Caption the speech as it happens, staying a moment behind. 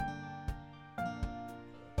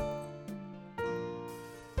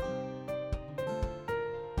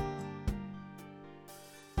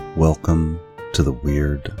Welcome to the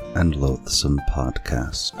Weird and Loathsome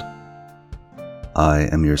Podcast. I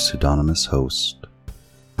am your pseudonymous host,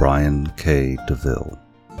 Brian K. DeVille.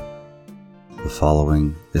 The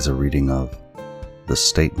following is a reading of The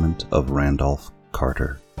Statement of Randolph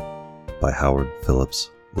Carter by Howard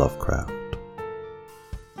Phillips Lovecraft.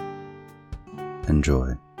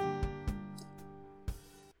 Enjoy.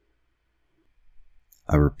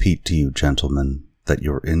 I repeat to you, gentlemen, that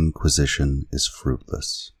your inquisition is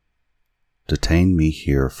fruitless. Detain me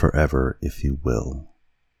here forever if you will.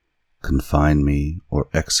 Confine me or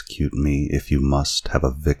execute me if you must have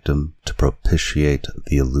a victim to propitiate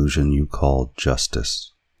the illusion you call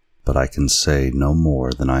justice, but I can say no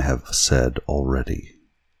more than I have said already.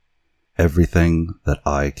 Everything that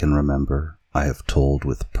I can remember I have told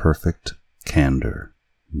with perfect candor.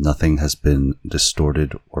 Nothing has been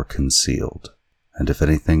distorted or concealed, and if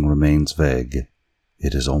anything remains vague,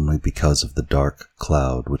 it is only because of the dark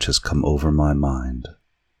cloud which has come over my mind,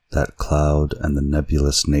 that cloud and the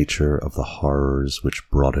nebulous nature of the horrors which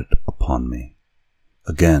brought it upon me.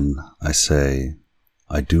 Again, I say,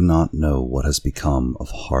 I do not know what has become of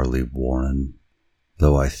Harley Warren,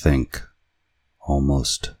 though I think,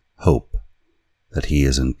 almost hope, that he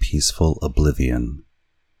is in peaceful oblivion,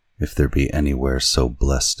 if there be anywhere so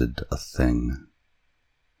blessed a thing.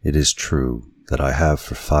 It is true that I have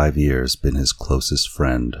for 5 years been his closest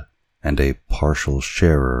friend and a partial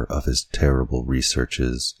sharer of his terrible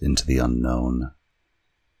researches into the unknown.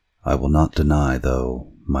 I will not deny,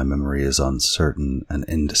 though my memory is uncertain and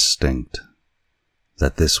indistinct,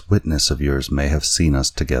 that this witness of yours may have seen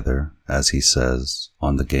us together, as he says,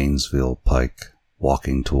 on the Gainesville Pike,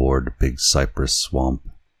 walking toward Big Cypress Swamp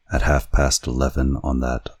at 11:30 on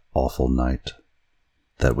that awful night.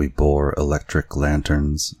 That we bore electric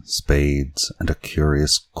lanterns, spades, and a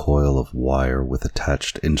curious coil of wire with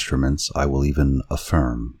attached instruments I will even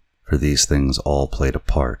affirm, for these things all played a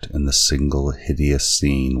part in the single hideous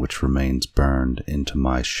scene which remains burned into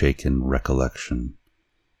my shaken recollection.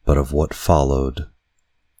 But of what followed,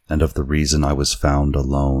 and of the reason I was found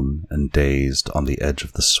alone and dazed on the edge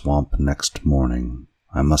of the swamp next morning,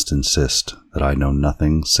 I must insist that I know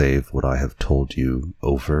nothing save what I have told you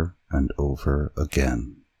over and over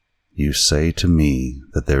again. You say to me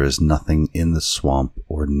that there is nothing in the swamp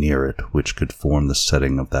or near it which could form the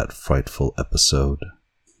setting of that frightful episode.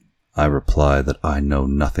 I reply that I know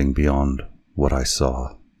nothing beyond what I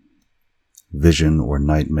saw. Vision or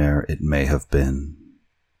nightmare it may have been.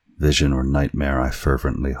 Vision or nightmare I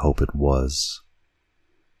fervently hope it was.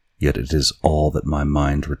 Yet it is all that my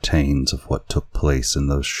mind retains of what took place in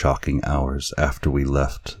those shocking hours after we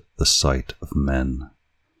left the sight of men.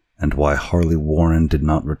 And why Harley Warren did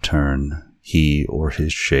not return, he or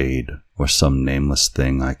his shade, or some nameless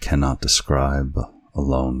thing I cannot describe,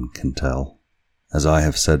 alone can tell. As I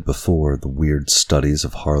have said before, the weird studies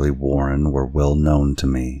of Harley Warren were well known to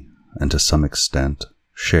me, and to some extent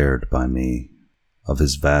shared by me. Of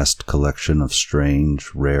his vast collection of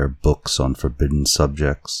strange, rare books on forbidden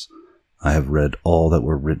subjects, I have read all that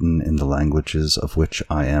were written in the languages of which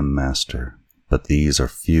I am master. But these are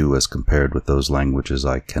few as compared with those languages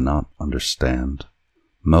I cannot understand.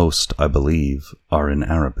 Most, I believe, are in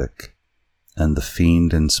Arabic, and the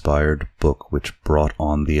fiend-inspired book which brought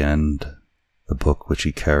on the end, the book which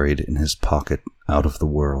he carried in his pocket out of the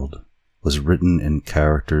world, was written in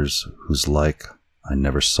characters whose like I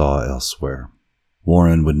never saw elsewhere.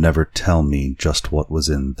 Warren would never tell me just what was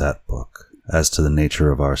in that book. As to the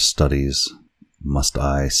nature of our studies, must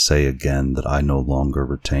I say again that I no longer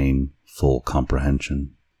retain full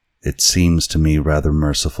comprehension? It seems to me rather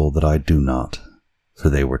merciful that I do not, for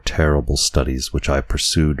they were terrible studies which I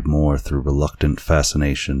pursued more through reluctant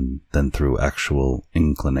fascination than through actual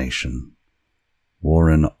inclination.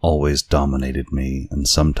 Warren always dominated me, and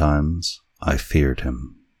sometimes I feared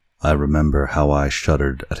him. I remember how I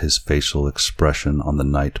shuddered at his facial expression on the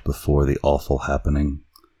night before the awful happening,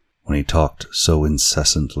 when he talked so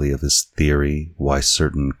incessantly of his theory why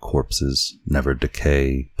certain corpses never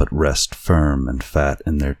decay but rest firm and fat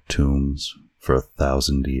in their tombs for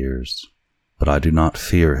 1,000 years. But I do not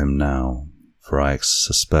fear him now, for I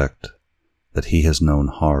suspect that he has known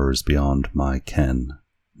horrors beyond my ken.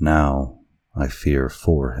 Now I fear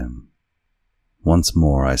for him. Once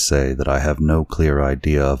more I say that I have no clear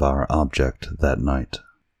idea of our object that night.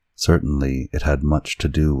 Certainly it had much to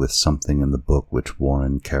do with something in the book which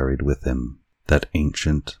Warren carried with him, that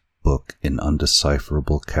ancient book in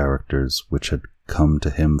undecipherable characters which had come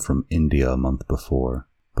to him from India a month before,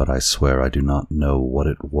 but I swear I do not know what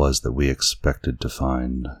it was that we expected to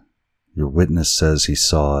find. Your witness says he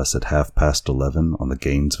saw us at 11:30 on the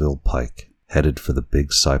Gainesville Pike, headed for the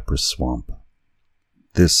Big Cypress Swamp.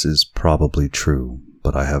 This is probably true,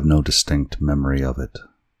 but I have no distinct memory of it.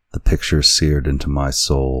 The picture seared into my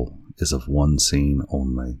soul is of one scene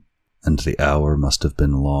only, and the hour must have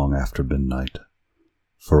been long after midnight,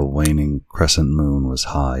 for a waning crescent moon was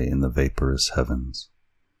high in the vaporous heavens.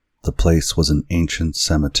 The place was an ancient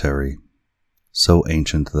cemetery, so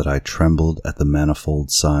ancient that I trembled at the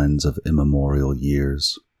manifold signs of immemorial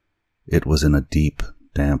years. It was in a deep,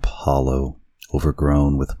 damp hollow,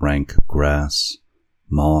 overgrown with rank grass,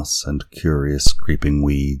 moss, and curious creeping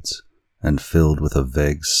weeds, and filled with a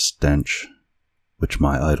vague stench, which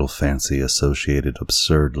my idle fancy associated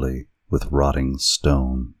absurdly with rotting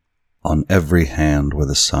stone. On every hand were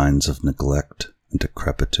the signs of neglect and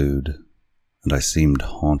decrepitude, and I seemed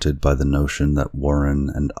haunted by the notion that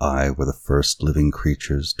Warren and I were the first living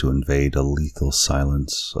creatures to invade a lethal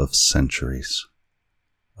silence of centuries.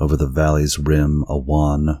 Over the valley's rim, a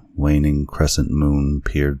wan, waning crescent moon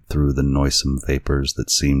peered through the noisome vapors that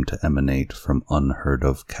seemed to emanate from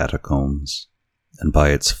unheard-of catacombs, and by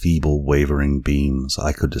its feeble, wavering beams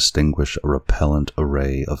I could distinguish a repellent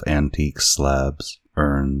array of antique slabs,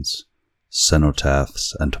 urns,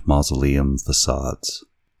 cenotaphs, and mausoleum facades,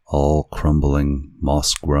 all crumbling,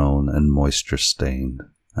 moss-grown, and moisture-stained,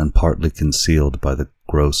 and partly concealed by the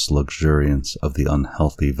gross luxuriance of the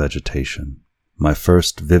unhealthy vegetation. My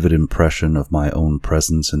first vivid impression of my own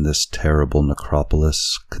presence in this terrible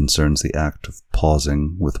necropolis concerns the act of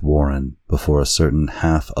pausing with Warren before a certain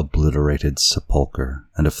half-obliterated sepulchre,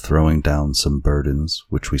 and of throwing down some burdens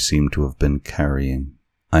which we seemed to have been carrying.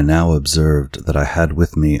 I now observed that I had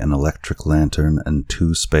with me an electric lantern and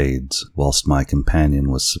 2 spades, whilst my companion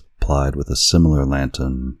was supplied with a similar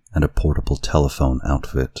lantern and a portable telephone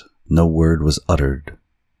outfit. No word was uttered,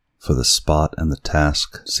 for the spot and the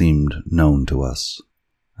task seemed known to us,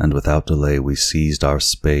 and without delay we seized our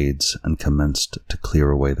spades and commenced to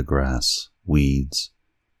clear away the grass, weeds,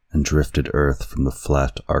 and drifted earth from the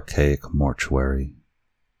flat, archaic mortuary.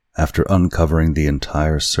 After uncovering the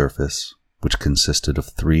entire surface, which consisted of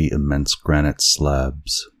 3 immense granite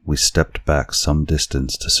slabs, we stepped back some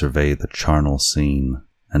distance to survey the charnel scene,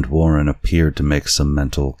 and Warren appeared to make some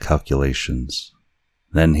mental calculations.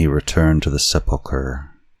 Then he returned to the sepulchre,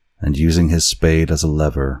 and using his spade as a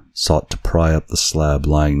lever, sought to pry up the slab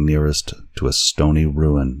lying nearest to a stony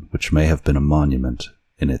ruin which may have been a monument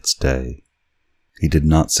in its day. He did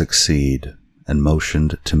not succeed, and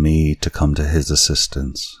motioned to me to come to his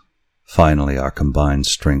assistance. Finally, our combined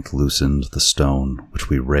strength loosened the stone, which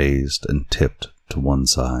we raised and tipped to one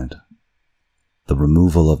side. The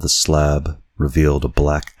removal of the slab revealed a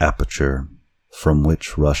black aperture, from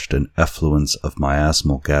which rushed an effluence of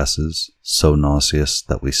miasmal gases so nauseous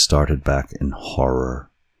that we started back in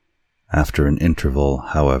horror. After an interval,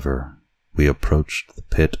 however, we approached the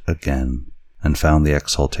pit again, and found the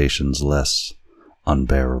exhalations less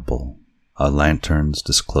unbearable. Our lanterns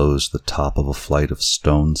disclosed the top of a flight of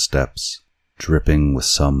stone steps, dripping with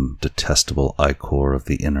some detestable ichor of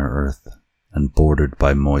the inner earth, and bordered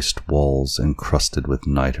by moist walls encrusted with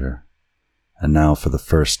niter. And now, for the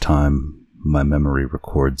first time, my memory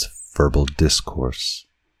records verbal discourse.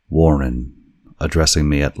 Warren, addressing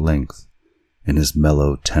me at length, in his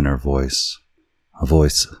mellow tenor voice, a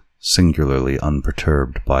voice singularly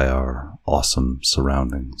unperturbed by our awesome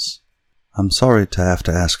surroundings. "I'm sorry to have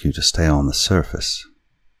to ask you to stay on the surface,"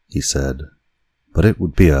 he said, "but it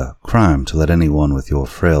would be a crime to let anyone with your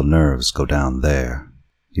frail nerves go down there.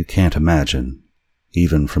 You can't imagine,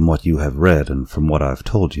 even from what you have read and from what I've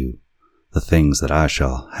told you, the things that I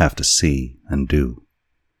shall have to see and do.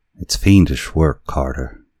 It's fiendish work,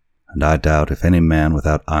 Carter, and I doubt if any man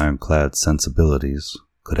without ironclad sensibilities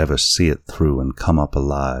could ever see it through and come up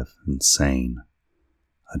alive and sane.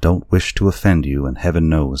 I don't wish to offend you, and heaven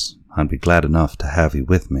knows I'd be glad enough to have you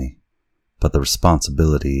with me, but the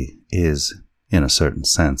responsibility is, in a certain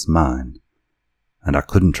sense, mine, and I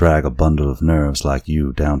couldn't drag a bundle of nerves like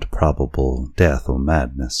you down to probable death or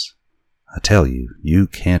madness. I tell you, you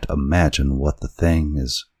can't imagine what the thing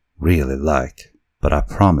is really like, but I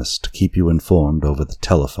promise to keep you informed over the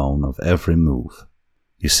telephone of every move.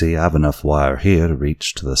 You see, I've enough wire here to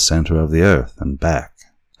reach to the center of the earth and back."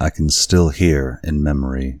 I can still hear in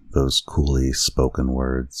memory those coolly spoken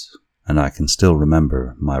words, and I can still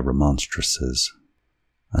remember my remonstrances.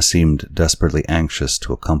 I seemed desperately anxious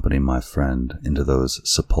to accompany my friend into those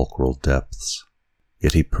sepulchral depths,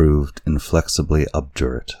 yet he proved inflexibly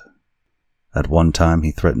obdurate. At one time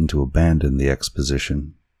he threatened to abandon the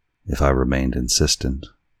expedition if I remained insistent,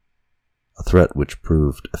 a threat which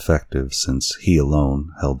proved effective since he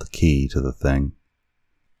alone held the key to the thing.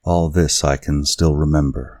 All this I can still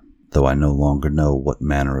remember, though I no longer know what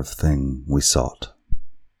manner of thing we sought.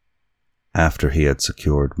 After he had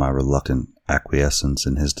secured my reluctant acquiescence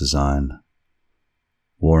in his design,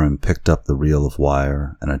 Warren picked up the reel of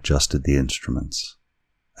wire and adjusted the instruments.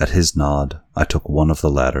 At his nod, I took one of the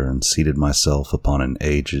latter and seated myself upon an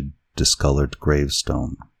aged, discolored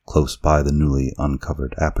gravestone close by the newly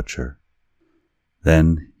uncovered aperture.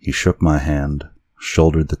 Then he shook my hand,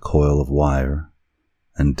 shouldered the coil of wire,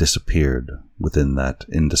 and disappeared within that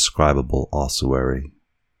indescribable ossuary.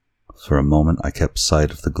 For a moment I kept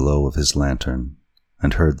sight of the glow of his lantern,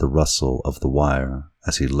 and heard the rustle of the wire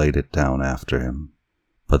as he laid it down after him.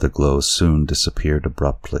 But the glow soon disappeared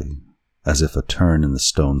abruptly, as if a turn in the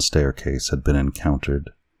stone staircase had been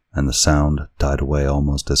encountered, and the sound died away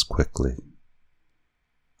almost as quickly.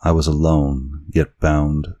 I was alone, yet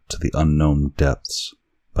bound to the unknown depths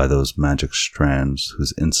by those magic strands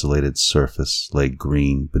whose insulated surface lay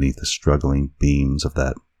green beneath the struggling beams of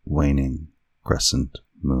that waning crescent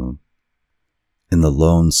moon. In the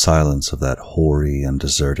lone silence of that hoary and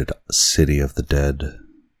deserted city of the dead,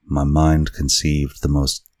 my mind conceived the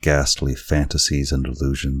most ghastly fantasies and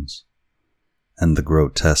illusions, and the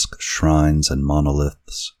grotesque shrines and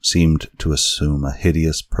monoliths seemed to assume a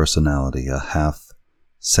hideous personality, a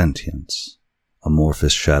half-sentience.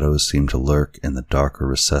 Amorphous shadows seemed to lurk in the darker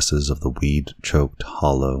recesses of the weed-choked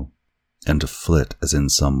hollow, and to flit as in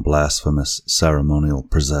some blasphemous ceremonial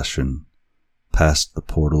procession past the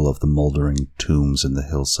portal of the mouldering tombs in the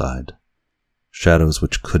hillside, shadows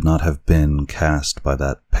which could not have been cast by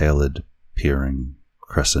that pallid, peering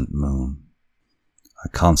crescent moon. I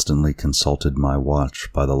constantly consulted my watch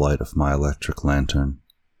by the light of my electric lantern,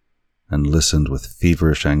 and listened with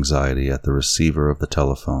feverish anxiety at the receiver of the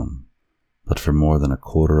telephone, but for more than a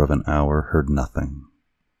quarter of an hour heard nothing.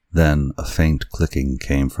 Then a faint clicking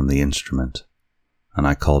came from the instrument, and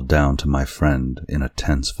I called down to my friend in a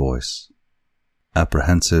tense voice.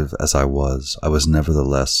 Apprehensive as I was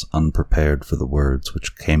nevertheless unprepared for the words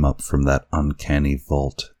which came up from that uncanny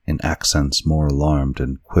vault in accents more alarmed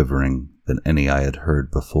and quivering than any I had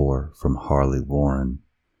heard before from Harley Warren.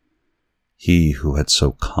 He who had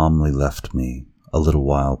so calmly left me a little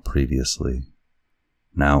while previously,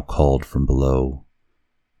 now called from below,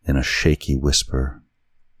 in a shaky whisper,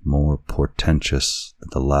 more portentous than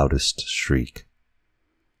the loudest shriek.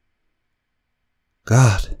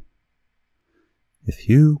 "God, if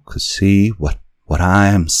you could see what I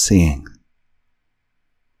am seeing."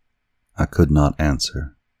 I could not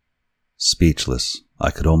answer. Speechless,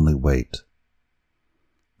 I could only wait.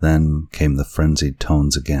 Then came the frenzied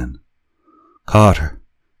tones again. "Carter,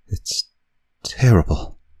 it's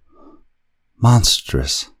terrible,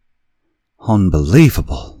 monstrous,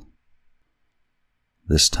 unbelievable."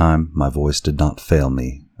 This time my voice did not fail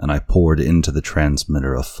me, and I poured into the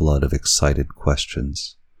transmitter a flood of excited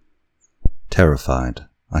questions. Terrified,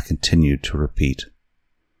 I continued to repeat,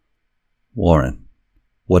 "Warren,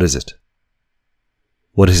 what is it?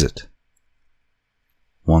 What is it?"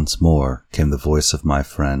 Once more came the voice of my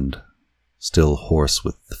friend, still hoarse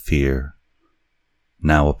with fear,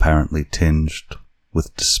 now apparently tinged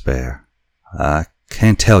with despair. "I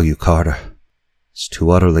can't tell you, Carter. It's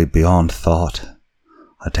too utterly beyond thought.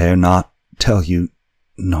 I dare not tell you.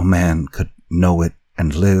 No man could know it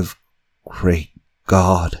and live. Great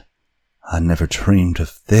God, I never dreamed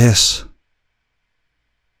of this."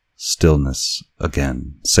 Stillness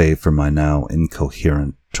again, save for my now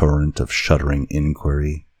incoherent torrent of shuddering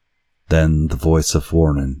inquiry. Then the voice of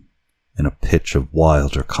Warren, in a pitch of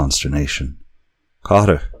wilder consternation.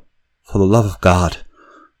 "Carter, for the love of God,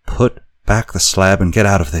 put back the slab and get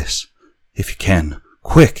out of this. If you can,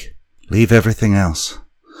 quick, leave everything else,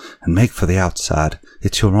 and make for the outside.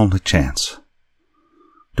 It's your only chance.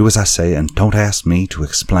 Do as I say, and don't ask me to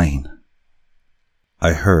explain."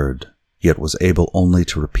 I heard, yet was able only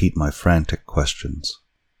to repeat my frantic questions.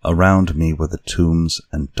 Around me were the tombs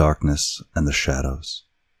and darkness and the shadows.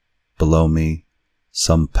 Below me,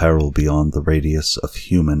 some peril beyond the radius of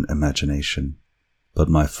human imagination. But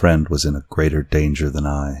my friend was in a greater danger than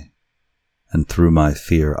I, and through my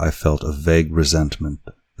fear I felt a vague resentment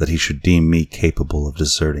that he should deem me capable of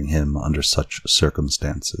deserting him under such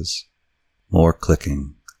circumstances. More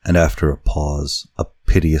clicking, and after a pause, a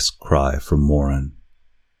piteous cry from Warren.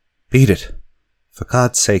 "Beat it! For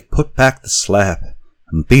God's sake, put back the slab,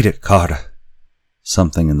 and beat it, Carter!"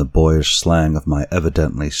 Something in the boyish slang of my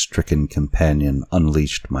evidently stricken companion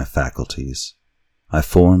unleashed my faculties. I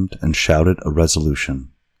formed and shouted a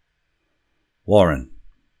resolution. "Warren,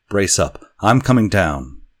 brace up. I'm coming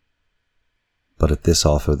down." But at this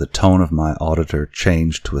offer the tone of my auditor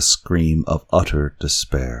changed to a scream of utter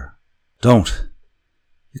despair. "Don't!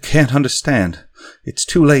 You can't understand. It's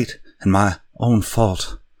too late, and my own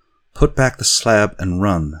fault. Put back the slab and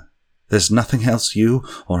run. There's nothing else you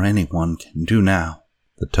or anyone can do now."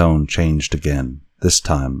 The tone changed again, this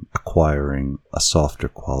time acquiring a softer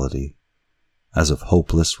quality, as of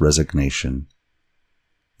hopeless resignation.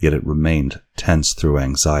 Yet it remained tense through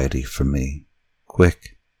anxiety for me.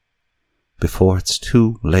 "Quick, before it's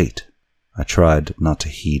too late." I tried not to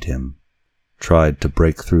heed him, tried to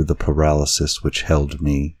break through the paralysis which held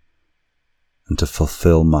me, and to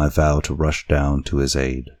fulfill my vow to rush down to his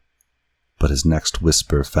aid. But his next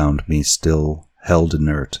whisper found me still held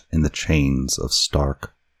inert in the chains of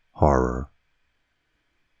stark horror.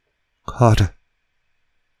 "Carter,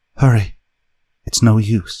 hurry. It's no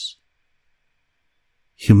use.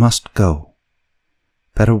 You must go.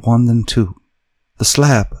 Better one than two. The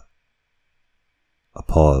slab." A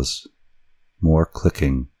pause, more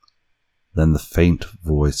clicking than the faint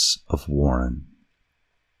voice of Warren.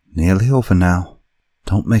 "Nearly over now.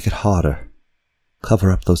 Don't make it harder.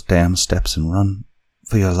 Cover up those damn steps and run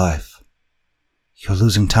for your life. You're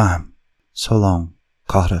losing time. So long,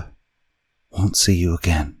 Carter. Won't see you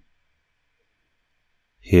again."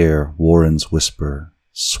 Here Warren's whisper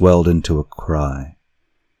swelled into a cry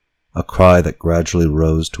that gradually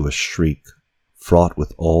rose to a shriek fraught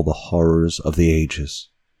with all the horrors of the ages.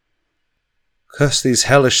 "Curse these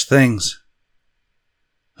hellish things!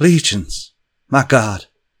 Legions! My God!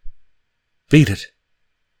 Beat it!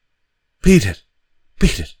 Beat it!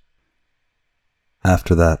 Beat it!"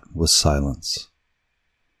 After that was silence.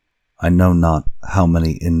 I know not how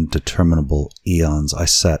many indeterminable eons I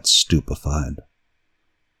sat stupefied,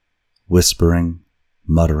 whispering,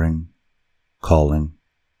 muttering, calling,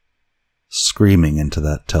 screaming into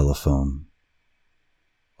that telephone.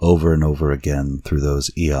 Over and over again through those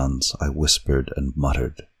eons I whispered and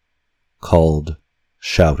muttered, called,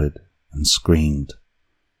 shouted, and screamed.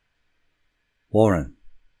 "Warren!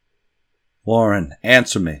 Warren,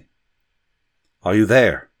 answer me! Are you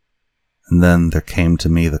there?" And then there came to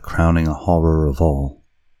me the crowning horror of all,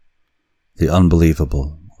 the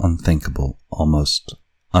unbelievable, unthinkable, almost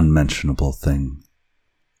unmentionable thing.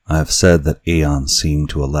 I have said that eons seemed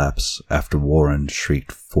to elapse after Warren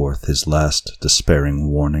shrieked forth his last despairing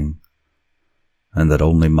warning, and that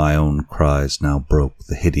only my own cries now broke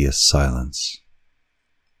the hideous silence.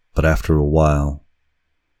 But after a while,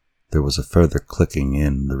 there was a further clicking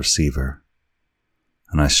in the receiver,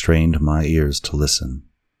 and I strained my ears to listen.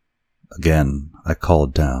 Again I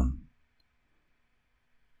called down,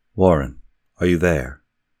 "Warren, are you there?"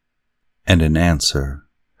 And in answer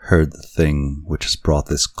heard the thing which has brought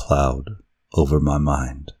this cloud over my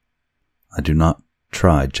mind. I do not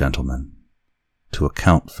try, gentlemen, to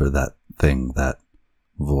account for that thing, that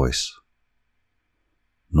voice,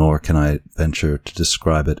 nor can I venture to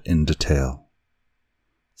describe it in detail,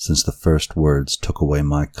 since the first words took away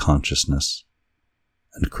my consciousness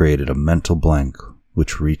and created a mental blank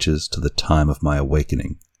which reaches to the time of my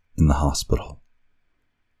awakening in the hospital.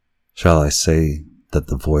 Shall I say that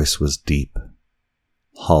the voice was deep,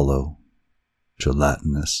 hollow,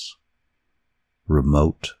 gelatinous,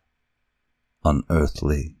 remote,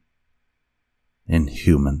 unearthly,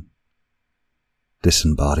 inhuman,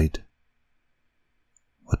 disembodied?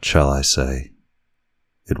 What shall I say?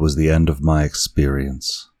 It was the end of my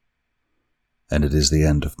experience, and it is the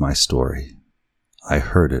end of my story. I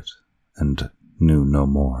heard it and knew no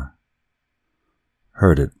more.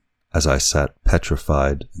 Heard it as I sat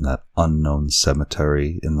petrified in that unknown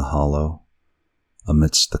cemetery in the hollow,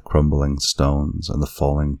 amidst the crumbling stones and the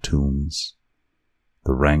falling tombs,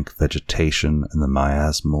 the rank vegetation and the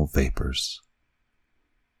miasmal vapors.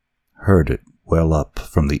 Heard it well up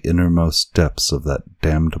from the innermost depths of that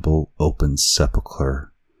damnable open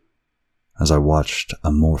sepulchre, as I watched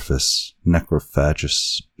amorphous,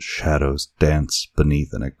 necrophagous shadows dance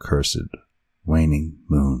beneath an accursed, waning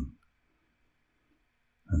moon.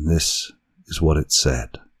 And this is what it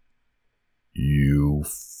said. "You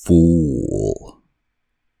fool.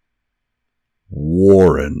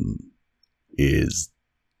 Warren is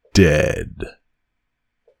dead."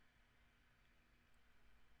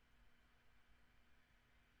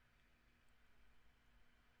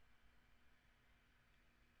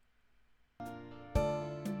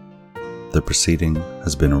 The preceding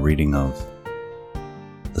has been a reading of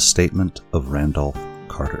The Statement of Randolph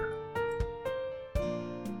Carter,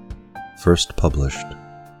 first published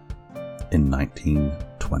in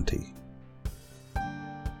 1920.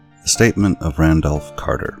 The Statement of Randolph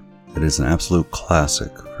Carter. It is an absolute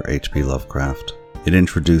classic for H.P. Lovecraft. It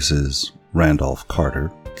introduces Randolph Carter,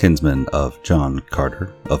 kinsman of John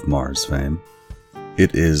Carter of Mars fame.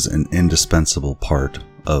 It is an indispensable part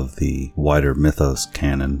of the wider mythos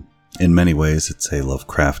canon. In many ways, it's a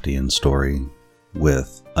Lovecraftian story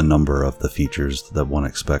with a number of the features that one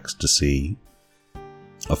expects to see.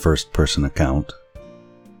 A first-person account,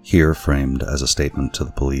 here framed as a statement to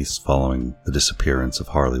the police following the disappearance of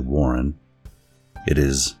Harley Warren. It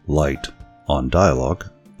is light on dialogue,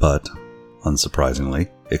 but, unsurprisingly,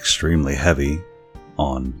 extremely heavy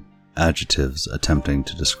on adjectives attempting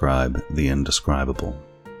to describe the indescribable.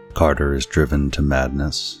 Carter is driven to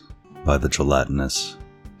madness by the gelatinous,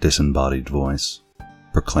 disembodied voice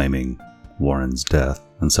proclaiming Warren's death,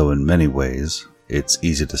 and so in many ways, it's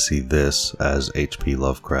easy to see this as H.P.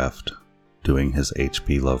 Lovecraft doing his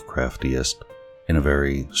H.P. Lovecraftiest in a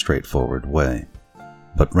very straightforward way.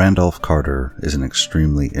 But Randolph Carter is an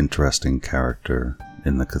extremely interesting character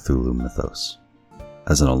in the Cthulhu mythos.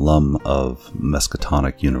 As an alum of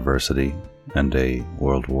Miskatonic University and a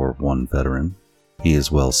World War I veteran, he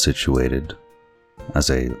is well situated as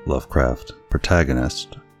a Lovecraft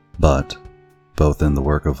protagonist, but both in the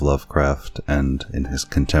work of Lovecraft and in his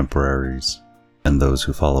contemporaries and those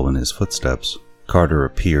who follow in his footsteps, Carter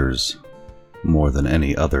appears more than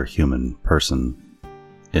any other human person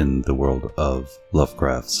in the world of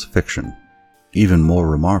Lovecraft's fiction. Even more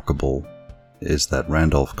remarkable is that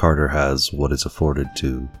Randolph Carter has what is afforded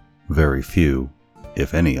to very few,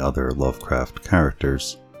 if any, other Lovecraft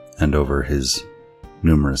characters, and over his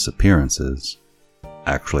numerous appearances,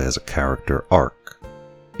 actually has a character arc.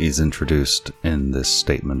 He's introduced in this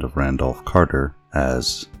statement of Randolph Carter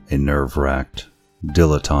as a nerve-wracked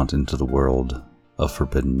dilettante into the world of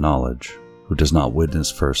forbidden knowledge, who does not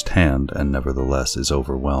witness firsthand and nevertheless is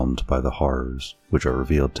overwhelmed by the horrors which are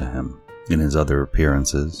revealed to him. In his other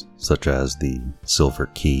appearances, such as the Silver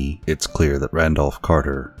Key, it's clear that Randolph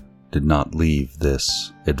Carter did not leave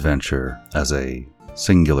this adventure as a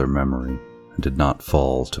singular memory and did not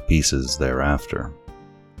fall to pieces thereafter,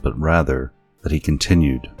 but rather that he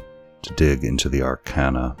continued to dig into the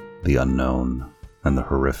arcana, the unknown, and the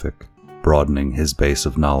horrific, broadening his base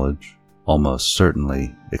of knowledge, almost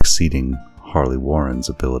certainly exceeding Harley Warren's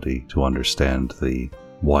ability to understand the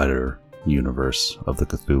wider universe of the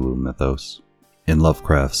Cthulhu mythos. In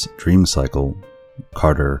Lovecraft's dream cycle,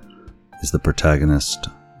 Carter is the protagonist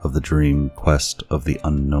of the dream quest of the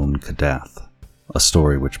unknown Kadath, a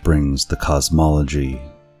story which brings the cosmology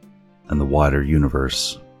and the wider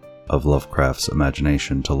universe of Lovecraft's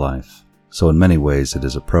imagination to life. So in many ways it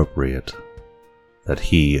is appropriate that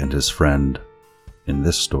he and his friend in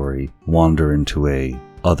this story wander into a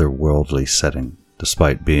otherworldly setting.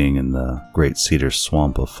 Despite being in the Great Cedar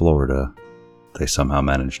Swamp of Florida, they somehow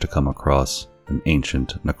manage to come across an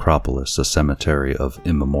ancient necropolis, a cemetery of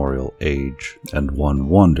immemorial age, and one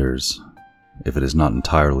wonders if it is not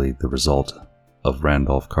entirely the result of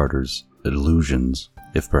Randolph Carter's illusions,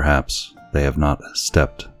 if perhaps they have not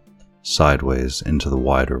stepped sideways into the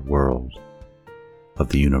wider world of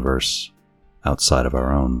the universe outside of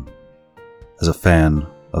our own. As a fan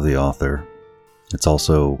of the author, it's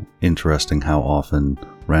also interesting how often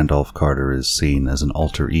Randolph Carter is seen as an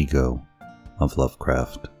alter ego of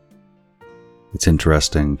Lovecraft. It's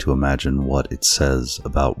interesting to imagine what it says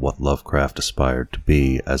about what Lovecraft aspired to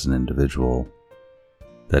be as an individual,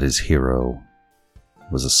 that his hero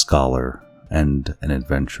was a scholar and an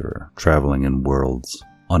adventurer, traveling in worlds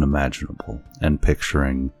unimaginable, and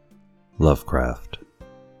picturing Lovecraft,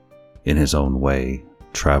 in his own way,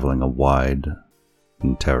 traveling a wide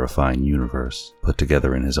and terrifying universe put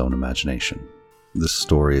together in his own imagination. This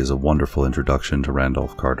story is a wonderful introduction to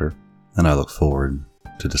Randolph Carter, and I look forward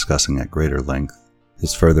to discussing at greater length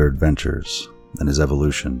his further adventures and his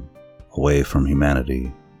evolution away from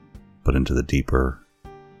humanity, but into the deeper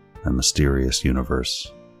and mysterious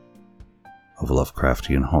universe of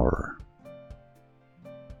Lovecraftian horror.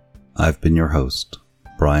 I've been your host,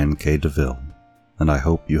 Brian K. DeVille, and I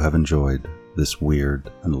hope you have enjoyed this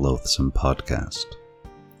weird and loathsome podcast.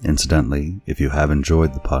 Incidentally, if you have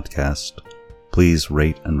enjoyed the podcast, please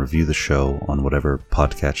rate and review the show on whatever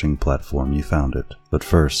podcatching platform you found it. But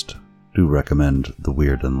first, do recommend the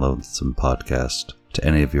Weird and Loathsome podcast to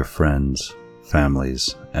any of your friends,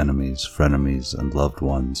 families, enemies, frenemies, and loved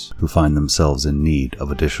ones who find themselves in need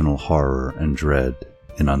of additional horror and dread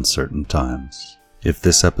in uncertain times. If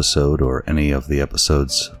this episode or any of the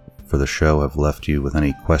episodes for the show have left you with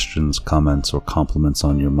any questions, comments, or compliments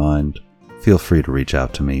on your mind, feel free to reach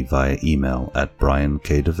out to me via email at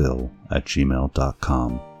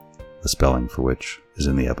bryankdevil@gmail.com, the spelling for which is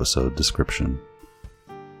in the episode description.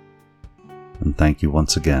 And thank you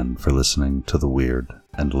once again for listening to the Weird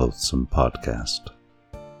and Loathsome podcast.